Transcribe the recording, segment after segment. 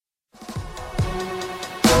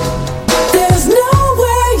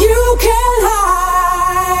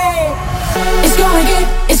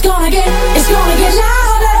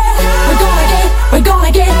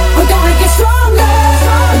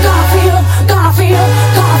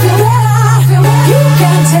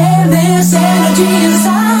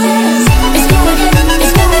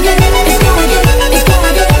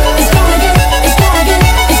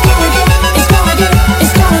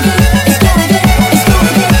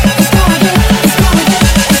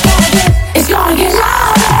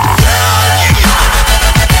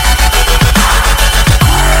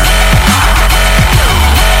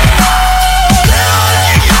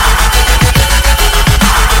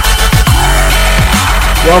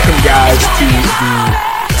Welcome, guys, to the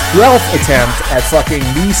 12th attempt at fucking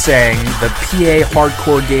me saying the PA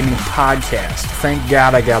Hardcore Gaming Podcast. Thank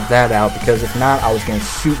God I got that out, because if not, I was going to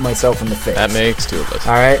shoot myself in the face. That makes two of us.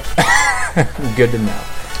 Alright? Good to know.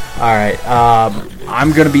 Alright,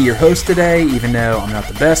 I'm going to be your host today, even though I'm not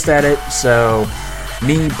the best at it, so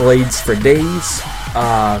me, Blades for Days.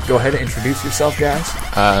 Go ahead and introduce yourself, guys.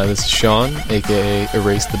 This is Sean, a.k.a.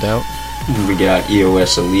 Erase the Doubt. We got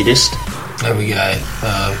EOS Elitist. And we got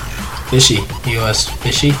Fishy. EOS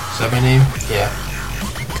Fishy? Is that my name? Yeah.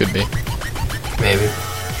 Could be. Maybe.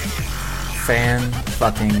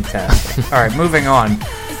 Fan-fucking-tastic. Alright, moving on.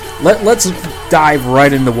 Let's dive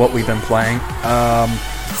right into what we've been playing.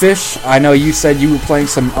 Fish, I know you said you were playing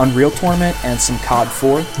some Unreal Tournament and some COD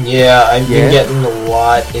 4. Yeah, I've been getting a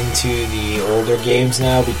lot into the older games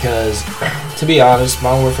now because, to be honest,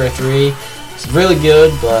 Modern Warfare 3 is really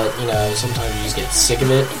good, but, you know, sometimes you just get sick of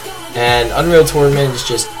it. And Unreal Tournament is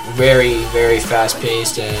just very, very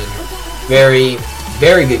fast-paced and very,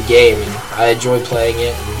 very good game, and I enjoy playing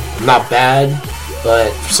it. I'm not bad,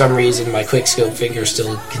 but for some reason my quickscope finger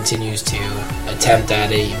still continues to attempt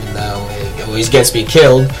at it, even though it always gets me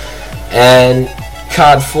killed. And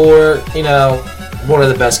COD 4, you know, one of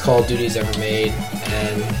the best Call of Duties ever made,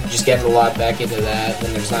 and just getting a lot back into that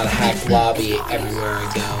when there's not a hacked lobby everywhere I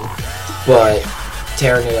go. But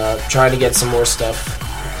tearing it up, trying to get some more stuff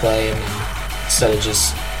to play, and instead of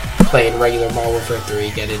just playing regular Modern Warfare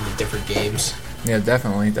 3, get into different games. Yeah,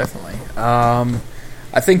 definitely.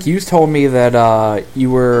 I think you told me that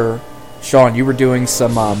Sean, you were doing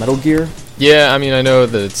some Metal Gear. Yeah, I mean, I know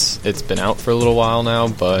that it's been out for a little while now,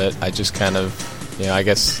 but I just kind of, you know, I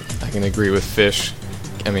guess I can agree with Fish.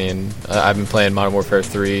 I mean, I've been playing Modern Warfare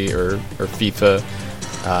 3 or FIFA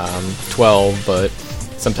 12, but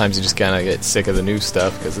sometimes you just kind of get sick of the new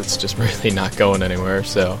stuff because it's just really not going anywhere.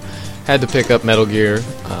 So, had to pick up Metal Gear.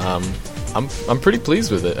 I'm pretty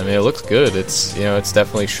pleased with it. I mean, it looks good. It's, you know, it's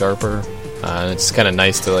definitely sharper. And it's kind of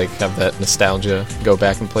nice to like have that nostalgia, go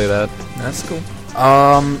back and play that. That's cool.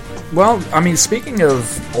 Well, I mean, speaking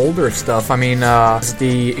of older stuff, I mean, is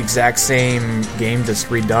the exact same game just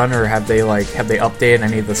redone, or have they updated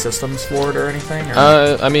any of the systems for it or anything? Or?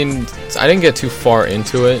 I mean, I didn't get too far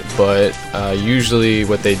into it, but usually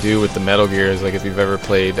what they do with the Metal Gear is, like, if you've ever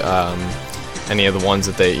played any of the ones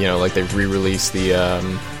that they, you know, like they re-released the,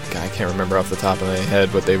 I can't remember off the top of my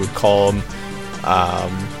head what they would call them,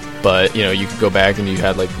 but, you know, you could go back and you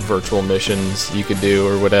had, like, virtual missions you could do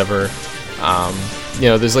or whatever. You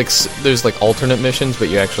know, there's like alternate missions, but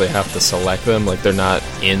you actually have to select them. Like, they're not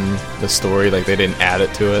in the story. Like, they didn't add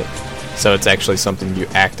it to it. So it's actually something you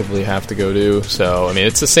actively have to go do. So, I mean,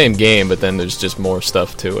 it's the same game, but then there's just more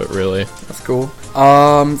stuff to it, really. That's cool.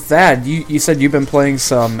 Thad, you said you've been playing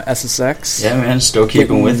some SSX? Yeah, man, still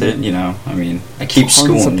keeping with it, you know. I mean, I keep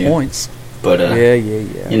schooling you. Points. But, yeah.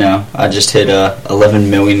 You know, I just hit 11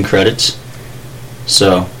 million credits.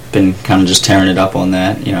 So, been kind of just tearing it up on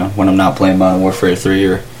that, you know, when I'm not playing Modern Warfare 3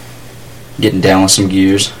 or getting down with some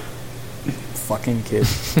gears. Fucking kid.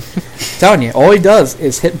 Telling you, all he does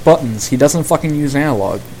is hit buttons. He doesn't fucking use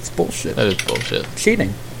analog. It's bullshit. That is bullshit.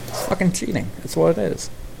 Cheating. It's fucking cheating. That's what it is.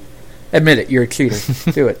 Admit it, you're a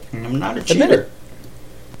cheater. Do it. I'm not a cheater. Admit it.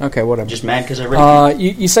 Okay, whatever. I'm just mad because I read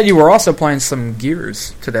it. You said you were also playing some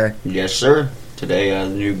Gears today. Yes, sir. Today, the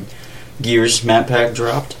new Gears map pack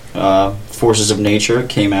dropped. Forces of Nature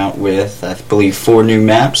came out with, I believe, 4 new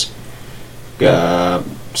maps,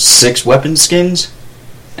 6 weapon skins,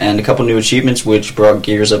 and a couple new achievements, which brought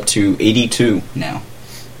Gears up to 82 now.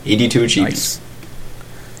 82 achievements.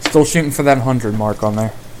 Nice. Still shooting for that 100 mark on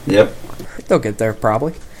there. Yep. They'll get there,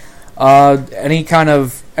 probably.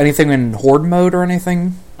 Anything in Horde mode or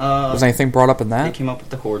anything? Was anything brought up in that? They came up with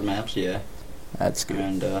the Horde maps, yeah. That's good.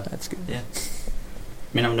 And, that's good. Yeah.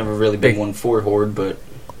 I mean, I've never really been one for Horde, but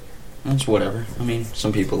that's whatever. I mean,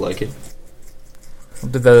 some people like it.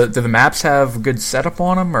 Do the maps have good setup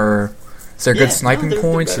on them, or is there good sniping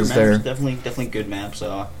points? Is there definitely good maps?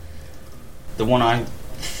 The one I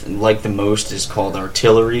like the most is called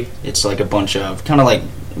Artillery. It's like a bunch of kind of like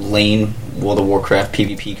lane World of Warcraft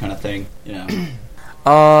PvP kind of thing, you know.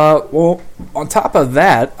 Well, on top of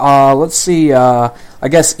that, let's see. I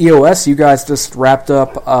guess EOS, you guys just wrapped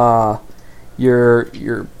up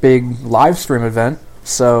your big live stream event.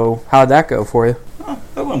 So how'd that go for you? Oh,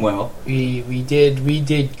 that went well. We did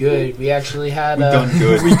good. We actually had we done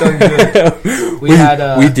good. We done good. We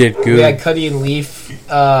did good. We had Cuddy and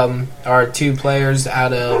Leaf, our 2 players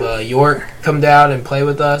out of York, come down and play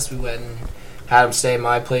with us. We went and had them stay at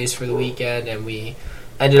my place for the weekend, and we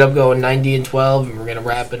ended up going 90-12, and we're gonna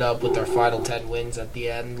wrap it up with our final 10 wins at the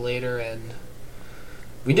end later. And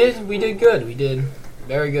we did good. We did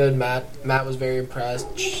Very good, Matt. Matt was very impressed.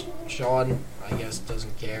 Sean, I guess,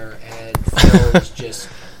 doesn't care. And Phil's just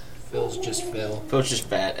Phil. Phil's just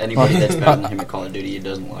fat. Anybody that's better than him at Call of Duty he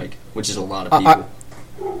doesn't like, which is a lot of people.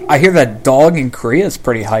 I hear that dog in Korea is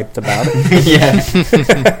pretty hyped about it. Yeah.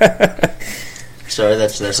 Sorry,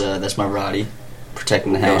 that's my Roddy,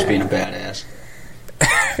 protecting the house, being a badass.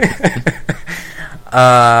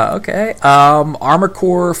 Okay. Armored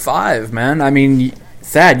Core 5, man. I mean,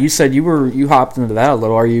 Thad, you said you hopped into that a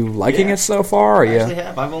little. Are you liking it so far? I actually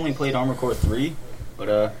have. I've only played Armored Core 3,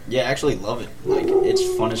 but yeah, I actually love it. Like, it's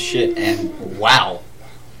fun as shit, and wow.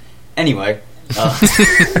 Anyway,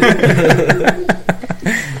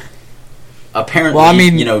 apparently, well, I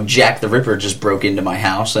mean, Jack the Ripper just broke into my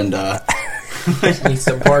house and needs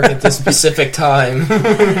to park at this specific time.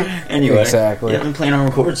 Anyway, exactly. Yeah, I've been playing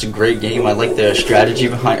Armored Core. It's a great game. I like the strategy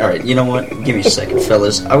behind. All right, you know what? Give me a second,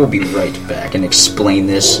 fellas. I will be right back and explain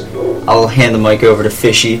this. I'll hand the mic over to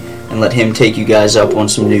Fishy and let him take you guys up on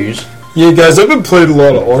some news. Yeah, guys, I've been playing a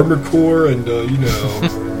lot of Armored Core, and I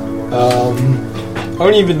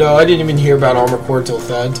don't even know. I didn't even hear about Armored Core till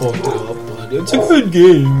Thad told me up, but it's a good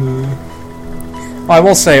game. I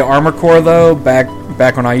will say Armored Core, though, back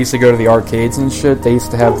when I used to go to the arcades and shit, they used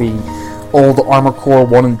to have the old Armored Core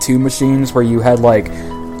 1 and 2 machines where you had, like,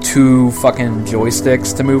 2 fucking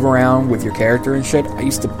joysticks to move around with your character and shit. I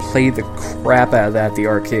used to play the crap out of that at the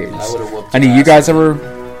arcades. I would have whooped Any of you guys ever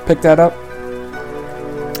pick that up?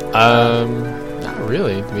 Not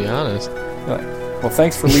really, to be honest. Well,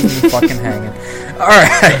 thanks for leaving me fucking hanging.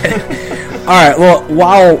 Alright, well,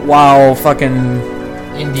 while fucking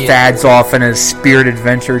Indian. Thad's off in his spirit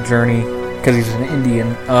adventure journey, because he's an Indian,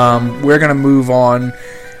 we're going to move on.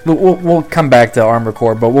 We'll come back to Armored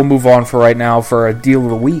Core, but we'll move on for right now for a deal of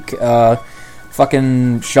the week.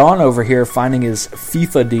 Fucking Sean over here finding his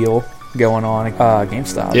FIFA deal going on at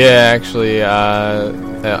GameStop. Yeah, actually,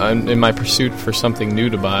 in my pursuit for something new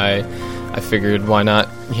to buy, I figured why not,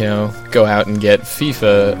 go out and get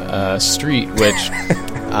FIFA Street, which...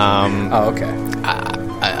 oh, okay.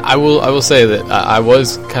 I will say that I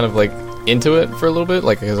was kind of like into it for a little bit,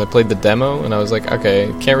 like because I played the demo and I was like,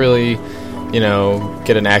 okay, can't really,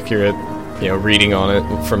 get an accurate, reading on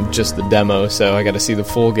it from just the demo, so I got to see the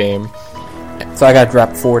full game. So I got to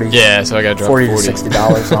drop 40. Yeah, so I got to drop $40 to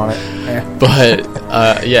 $60 on it. Yeah. But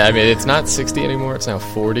yeah, I mean, it's not 60 anymore; it's now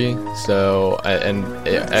 40. So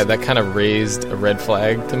that kind of raised a red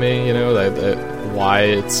flag to me, that why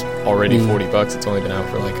it's already $40. It's only been out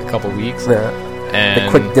for like a couple weeks. And the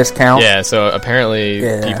quick discount. Yeah, so apparently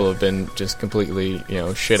people have been just completely,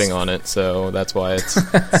 shitting on it. So that's why it's.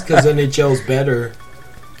 It's because NHL's better.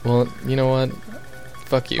 Well, you know what?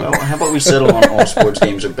 Fuck you. Well, how about we settle on all sports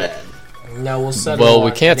games are bad? No, we'll settle. Well,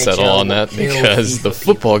 we can't settle NHL on that because the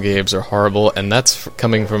football games are horrible, and that's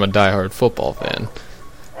coming from a diehard football fan.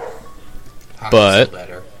 But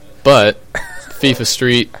FIFA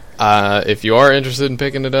Street. If you are interested in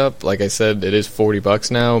picking it up, like I said, it is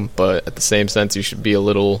 $40 now, but at the same sense, you should be a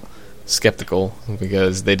little skeptical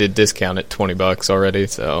because they did discount it $20 already,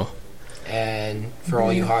 so. And for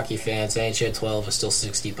all you hockey fans, NHL 12 is still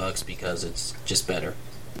 $60 because it's just better.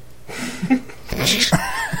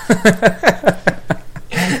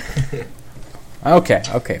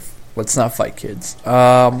 Okay. Let's not fight, kids.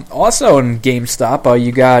 Also in GameStop,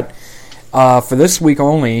 you got... for this week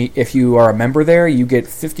only, if you are a member there, you get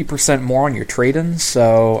 50% more on your trade-ins.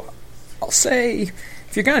 So I'll say,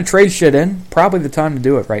 if you're going to trade shit in, probably the time to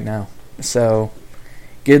do it right now. So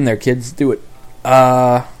get in there, kids. Do it.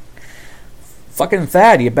 Fucking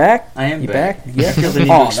Thad, you back? I am back. Yeah. I feel the need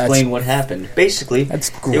to explain what happened. Basically,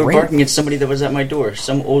 they were barking at somebody that was at my door.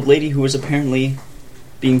 Some old lady who was apparently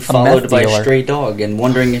being followed by a stray dog and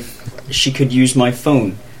wondering if she could use my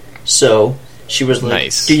phone. So... she was like,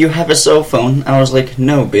 nice. Do you have a cell phone? I was like,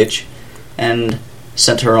 no, bitch. And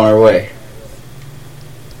sent her on her way.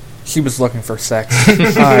 She was looking for sex.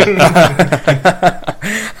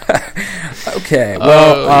 Okay.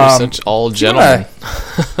 Well, you're such all gentlemen.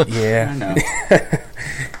 Yeah. I know.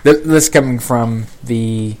 This coming from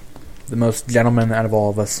the most gentleman out of all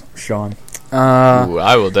of us, Sean. Ooh,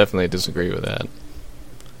 I will definitely disagree with that.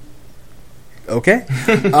 Okay.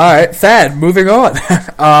 All right, Thad, moving on.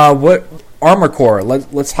 What... Armored Core.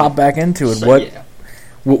 Let's hop back into it. So,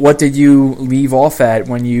 what did you leave off at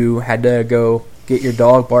when you had to go get your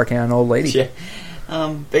dog barking at an old lady? Yeah.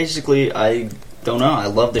 Basically, I don't know. I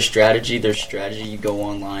love the strategy. There's strategy. You go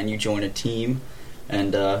online, you join a team,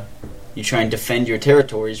 and you try and defend your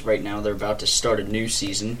territories. Right now, they're about to start a new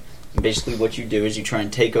season. And basically, what you do is you try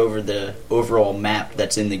and take over the overall map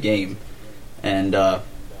that's in the game. And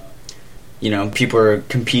people are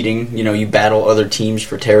competing. You battle other teams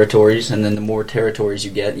for territories, and then the more territories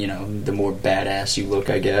you get, the more badass you look,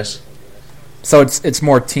 I guess. So it's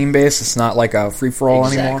more team based. It's not like a free for all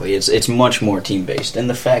anymore. Exactly. It's much more team based, and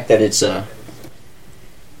the fact that it's I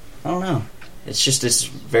don't know. It's just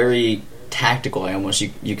very tactical.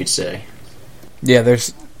 You could say. Yeah,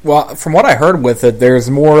 from what I heard with it, there's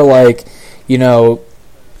more like, the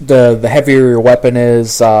heavier your weapon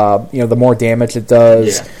is, the more damage it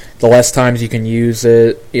does. Yeah. The less times you can use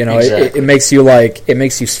it. Exactly. It makes you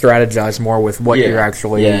strategize more with what you're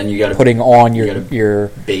actually and you gotta, putting on your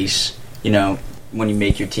base. When you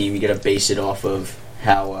make your team, you got to base it off of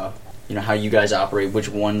how how you guys operate. Which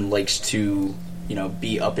one likes to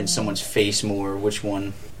be up in someone's face more? Which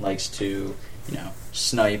one likes to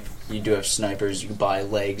snipe? You do have snipers. You buy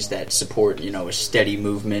legs that support a steady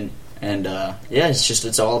movement, and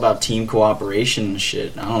it's all about team cooperation and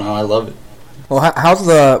shit. I don't know. I love it. Well,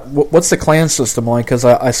 what's the clan system like? Because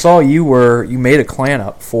I saw you made a clan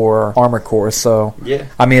up for Armor Core, so yeah.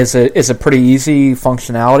 I mean, is it pretty easy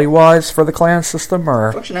functionality wise for the clan system,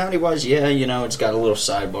 or functionality wise? Yeah, it's got a little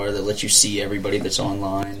sidebar that lets you see everybody that's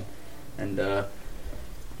online, and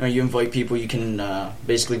you invite people. You can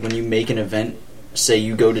basically, when you make an event, say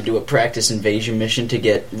you go to do a practice invasion mission to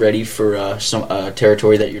get ready for some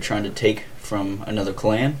territory that you're trying to take from another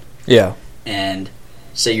clan. Yeah, and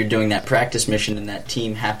say you're doing that practice mission and that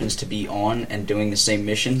team happens to be on and doing the same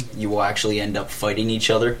mission, you will actually end up fighting each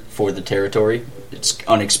other for the territory. It's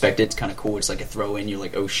unexpected. It's kind of cool. It's like a throw-in. You're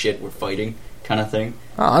like, oh shit, we're fighting kind of thing.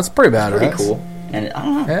 Oh, that's pretty badass. Pretty cool. And I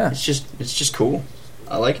don't know. Yeah. It's just cool.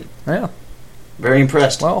 I like it. Yeah. Very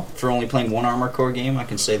impressed. Well, for only playing one Armor Core game, I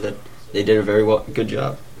can say that they did a good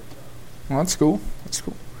job. Well, that's cool.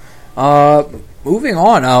 Moving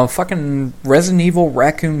on, fucking Resident Evil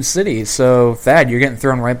Raccoon City. So, Thad, you're getting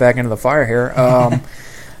thrown right back into the fire here. I've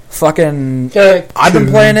been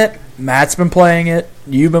playing it. Matt's been playing it.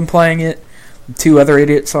 You've been playing it. Two other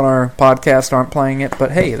idiots on our podcast aren't playing it, but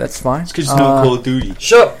hey, that's fine. It's because it's not Call of Duty.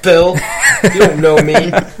 Shut up, Bill. You don't know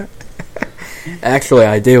me. Actually,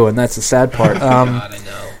 I do, and that's the sad part. God, I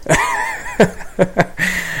know.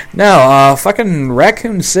 No, fucking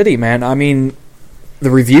Raccoon City, man. I mean, the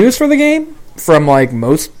reviews for the game from like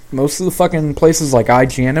most of the fucking places like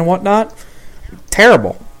IGN and whatnot,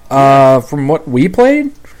 terrible. From what we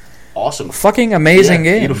played, awesome, fucking amazing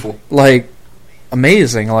game, beautiful, like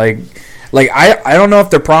amazing, like I don't know if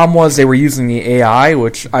their problem was they were using the AI,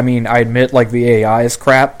 which I mean I admit like the AI is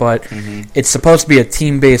crap, but it's supposed to be a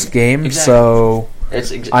team-based game, so.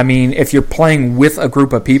 I mean, if you're playing with a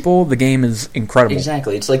group of people, the game is incredible.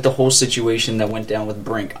 Exactly. It's like the whole situation that went down with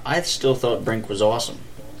Brink. I still thought Brink was awesome.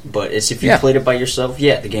 But it's if you played it by yourself,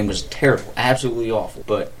 the game was terrible. Absolutely awful.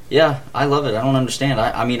 But, yeah, I love it. I don't understand.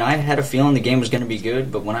 I mean, I had a feeling the game was going to be good,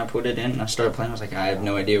 but when I put it in and I started playing, I was like, I have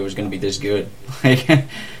no idea it was going to be this good.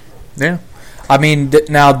 Yeah. I mean,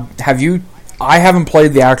 now, I haven't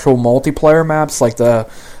played the actual multiplayer maps, like the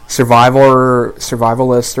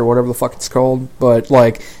Survivalist or whatever the fuck it's called, but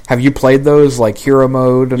like, have you played those, like hero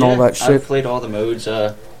mode and all that shit? I've played all the modes.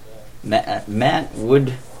 Matt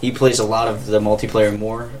Wood, he plays a lot of the multiplayer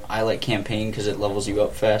more. I like campaign because it levels you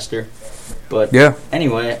up faster. But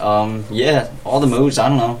anyway, all the modes, I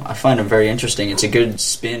don't know. I find them very interesting. It's a good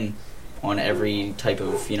spin on every type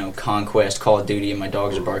of conquest, Call of Duty, and my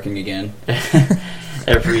dogs are barking again.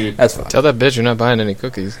 That's fine. Tell that bitch you're not buying any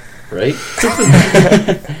cookies. Right?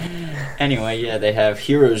 Anyway, they have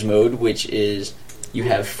Heroes mode, which is you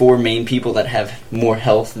have 4 main people that have more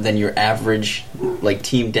health than your average like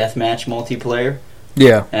team deathmatch multiplayer.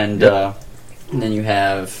 Yeah. And then you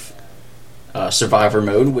have Survivor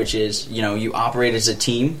mode, which is, you operate as a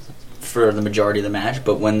team for the majority of the match,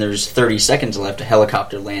 but when there's 30 seconds left, a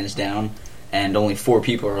helicopter lands down, and only 4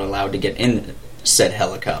 people are allowed to get in said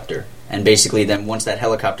helicopter. And basically, then once that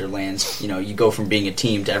helicopter lands, you go from being a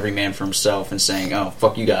team to every man for himself and saying, "Oh,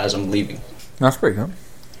 fuck you guys, I'm leaving." That's pretty good.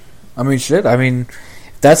 I mean, shit. I mean,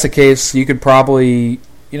 if that's the case, you could probably,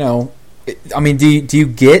 I mean, do you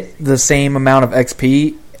get the same amount of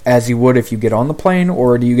XP as you would if you get on the plane,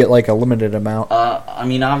 or do you get like a limited amount? I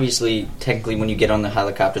mean, obviously, technically, when you get on the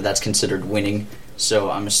helicopter, that's considered winning.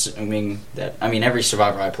 So I'm assuming that. I mean, every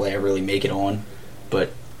Survivor I play, I really make it on, but.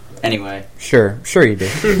 Anyway. Sure you do.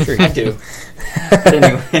 I do. But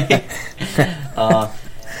anyway.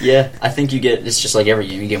 I think it's just like every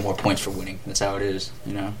game, you get more points for winning. That's how it is,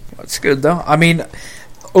 That's good, though. I mean,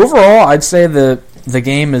 overall, I'd say the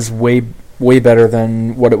game is way better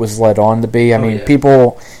than what it was led on to be. I mean,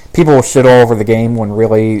 people shit all over the game when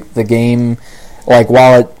really the game, like,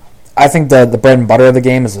 I think the bread and butter of the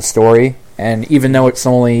game is the story, and even though it's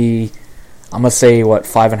only... I'm gonna say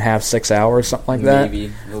 5.5, 6 hours, something like that.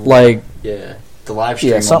 Maybe. Like Yeah. The live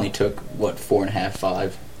stream only took, 4.5,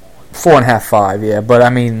 5? 4.5, 5. Yeah, but I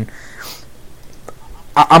mean,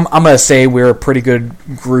 I'm gonna say we're a pretty good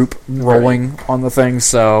group rolling on the thing.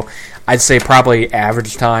 So I'd say probably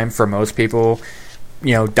average time for most people,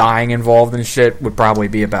 dying involved in shit would probably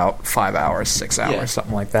be about 5 hours, 6 hours,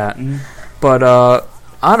 something like that. Mm-hmm. But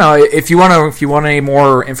I don't know if you want any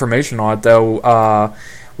more information on it though.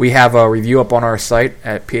 We have a review up on our site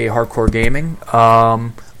at PA Hardcore Gaming.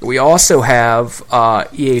 We also have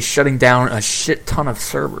EA shutting down a shit ton of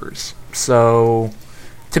servers. So,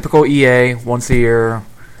 typical EA, once a year,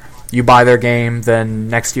 you buy their game, then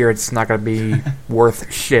next year it's not going to be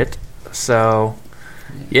worth shit. So,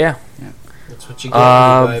 yeah. That's what you get when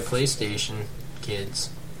you buy a PlayStation, kids.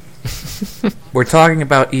 We're talking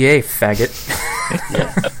about EA, faggot.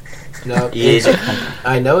 No, EA's a company.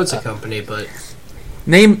 I know it's a company, but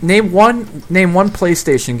Name one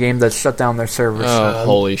PlayStation game that shut down their servers. Oh,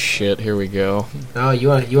 holy shit! Here we go. no, you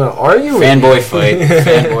want to argue? with Fanboy me? fight.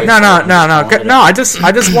 Fanboy fight. No. I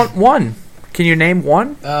just want one. Can you name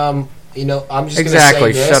one? I'm just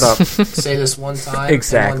Exactly. Gonna say Shut this, up. say this one time.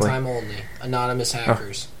 Exactly. And one time only. Anonymous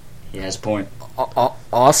hackers. He has a point.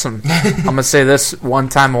 Awesome. I'm gonna say this one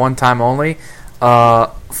time only.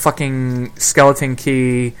 Fucking Skeleton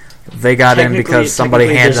Key. They got in because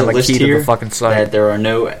somebody handed them a key to the fucking site. That there are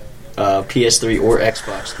no PS3 or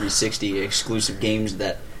Xbox 360 exclusive games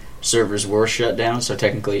that servers were shut down. So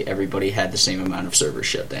technically, everybody had the same amount of servers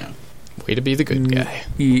shut down. Way to be the good guy.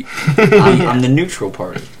 I'm the neutral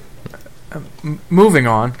party. Moving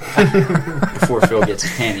on. Before Phil gets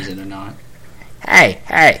his panties in a knot.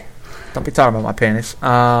 Hey. Don't be talking about my panties.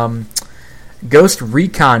 Ghost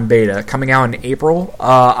Recon beta coming out in April.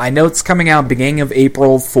 I know it's coming out beginning of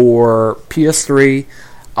April for PS3.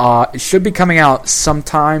 It should be coming out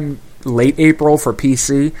sometime late April for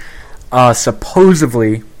PC.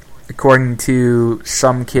 Supposedly, according to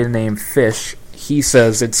some kid named Fish, he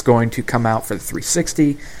says it's going to come out for the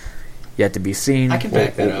 360. Yet to be seen. I can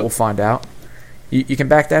back that up. We'll find out. You can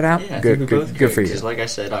back that out? Yeah, good for you. Because like I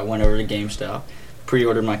said, I went over to GameStop,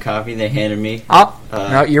 pre-ordered my copy, they handed me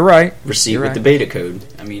no, you're right. receipt You're with right. the beta code.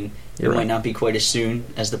 I mean, You're it right. might not be quite as soon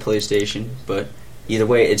as the PlayStation, but either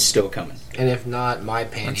way, it's still coming. And if not, my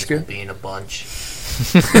panties good. will be in a bunch.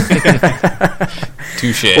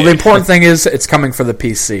 Touche. Well, the important thing is it's coming for the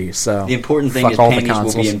PC. So The important thing fuck is all the panties will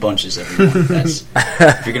consoles. be in bunches, everyone. That's,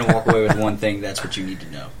 if you're going to walk away with one thing, that's what you need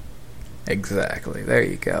to know. Exactly. There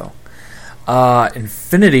you go.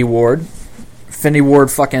 Infinity Ward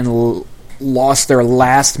fucking lost their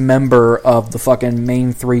last member of the fucking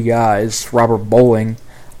main three guys, Robert Bowling.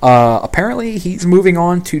 Apparently, he's moving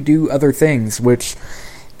on to do other things, which,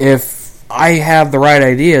 if I have the right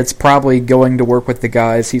idea, it's probably going to work with the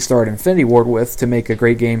guys he started Infinity Ward with to make a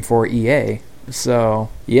great game for EA. So,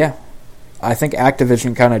 yeah. I think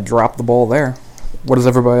Activision kind of dropped the ball there. What does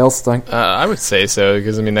everybody else think? I would say so,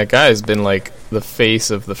 because, I mean, that guy has been, like, the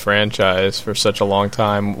face of the franchise for such a long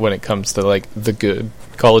time when it comes to, like, the good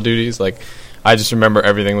Call of Duties. Like, I just remember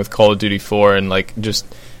everything with Call of Duty 4 and, like, just...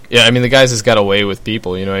 Yeah, I mean, the guy's just got away with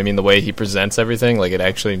people, you know what I mean? The way he presents everything, like, it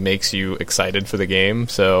actually makes you excited for the game.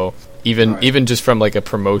 So, even just from, like, a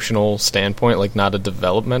promotional standpoint, like, not a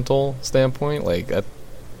developmental standpoint, like, that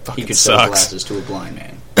fucking He could sell sucks. glasses to a blind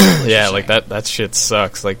man. Yeah, like that shit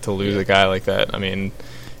sucks. Like to lose a guy like that. I mean,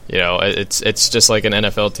 you know, it's just like an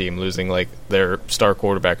NFL team losing like their star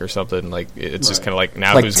quarterback or something. Like it's just kind of like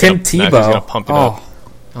now Like who's Tim gonna, now who's gonna Tebow. pump it up?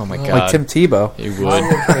 Oh my god, Like Tim Tebow. he Modern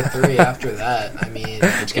would. Warfare 3 after that, I mean,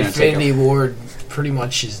 gonna take Infinity Ward pretty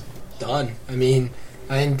much is done. I mean,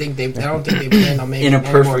 I don't think they plan on making In a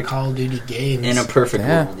any more perfect- Call of Duty games. In a perfect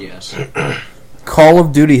Yeah. world, yes. Call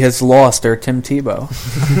of Duty has lost their Tim Tebow.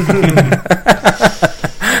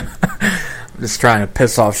 I'm just trying to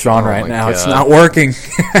piss off Sean Oh right my now. It's God. not working.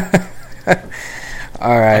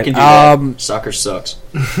 All right. I can do that. Soccer sucks.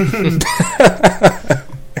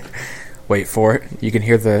 Wait for it. You can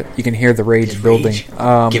hear the rage Rage. building.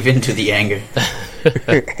 Give in to the anger.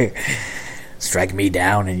 Strike me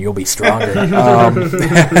down and you'll be stronger.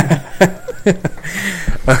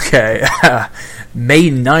 Okay. May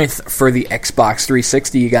 9th for the Xbox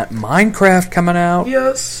 360. You got Minecraft coming out.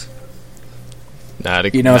 Yes.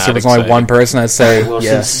 Not, You know, so there's only one person that say Well,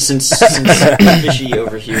 yes. since Fishy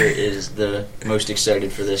over here is the most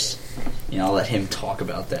excited for this, I'll let him talk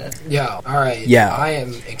about that. Yeah. All right. Yeah. I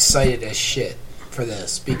am excited as shit for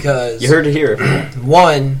this because You heard it here.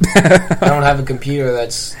 one, I don't have a computer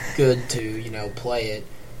that's good to play it,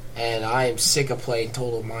 and I am sick of playing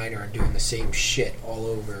Total Miner and doing the same shit all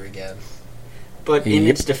over again. But in Yep.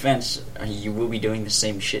 its defense, you will be doing the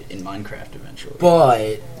same shit in Minecraft eventually.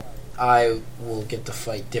 But I will get to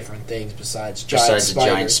fight different things besides Besides a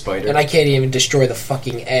giant spider. And I can't even destroy the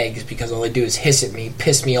fucking eggs because all they do is hiss at me,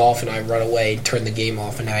 piss me off, and I run away and turn the game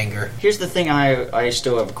off in anger. Here's the thing, I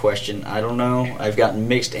still have a question. I don't know, I've gotten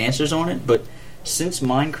mixed answers on it, but since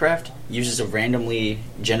Minecraft uses a randomly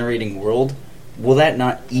generating world, will that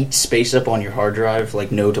not eat space up on your hard drive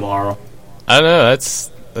like no tomorrow? I don't know.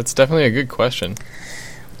 That's definitely a good question.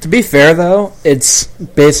 To be fair, though, it's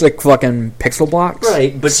basic fucking pixel blocks.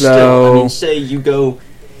 Right, but so, still, I mean, say you go,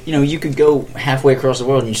 you could go halfway across the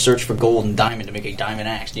world and you search for gold and diamond to make a diamond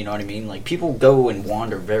axe, do you know what I mean? Like, people go and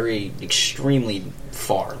wander very, extremely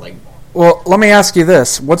far, like... Well, let me ask you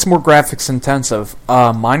this. What's more graphics intensive?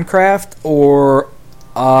 Minecraft or,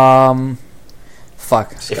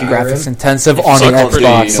 graphics intensive on the Fuck's pretty,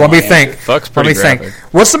 Xbox? Let me my think. answer. Fuck's Let me pretty think.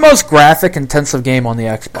 graphic. What's the most graphic intensive game on the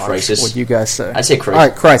Xbox? Crysis. Would you guys say? I'd say Crysis. All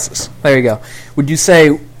right, Crysis. There you go. Would you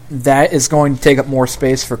say that is going to take up more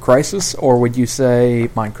space for Crysis, or would you say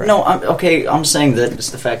Minecraft? No, I'm saying that it's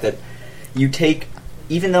the fact that you take,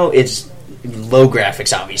 even though it's low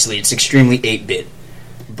graphics, obviously, it's extremely 8-bit.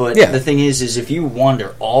 But Yeah. the thing is if you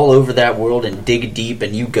wander all over that world and dig deep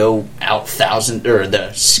and you go out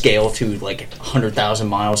the scale to like 100,000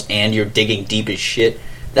 miles and you're digging deep as shit,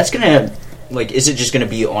 that's gonna, like, is it just gonna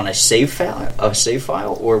be on a save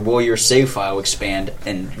file, or will your save file expand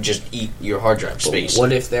and just eat your hard drive space?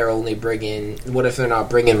 What if they're not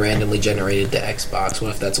bringing randomly generated to Xbox?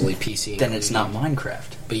 What if that's only PC? Then it's not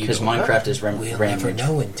Minecraft, But you because don't know. Minecraft is We'll never randomly.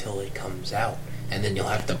 know until it comes out, and then you'll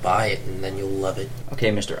have to buy it, and then you'll love it.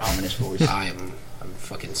 Okay, Mr. Ominous Voice. I'm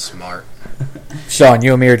fucking smart. Sean,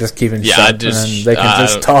 you and me are just keeping Yeah, shut, I just- and they can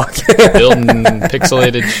just talk. Building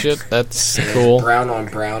pixelated shit, that's cool. Brown on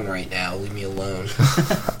brown right now. Leave me alone.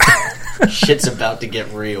 Shit's about to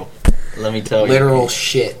get real. Let me tell Literal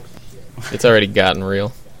shit. It's already gotten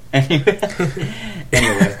real. you.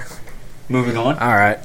 Anyway, moving on. All right.